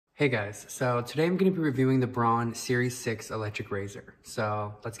Hey guys, so today I'm going to be reviewing the Braun Series 6 electric razor.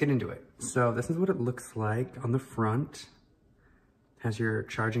 So let's get into it. So this is what it looks like on the front. Has your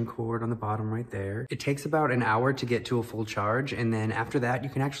charging cord on the bottom right there. It takes about an hour to get to a full charge, and then after that you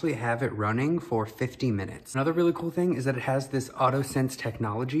can actually have it running for 50 minutes. Another really cool thing is that it has this auto sense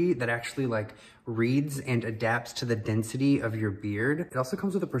technology that actually reads and adapts to the density of your beard. It also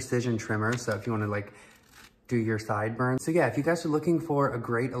comes with a precision trimmer, so if you want to do your sideburns. So yeah, if you guys are looking for a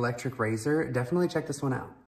great electric razor, definitely check this one out.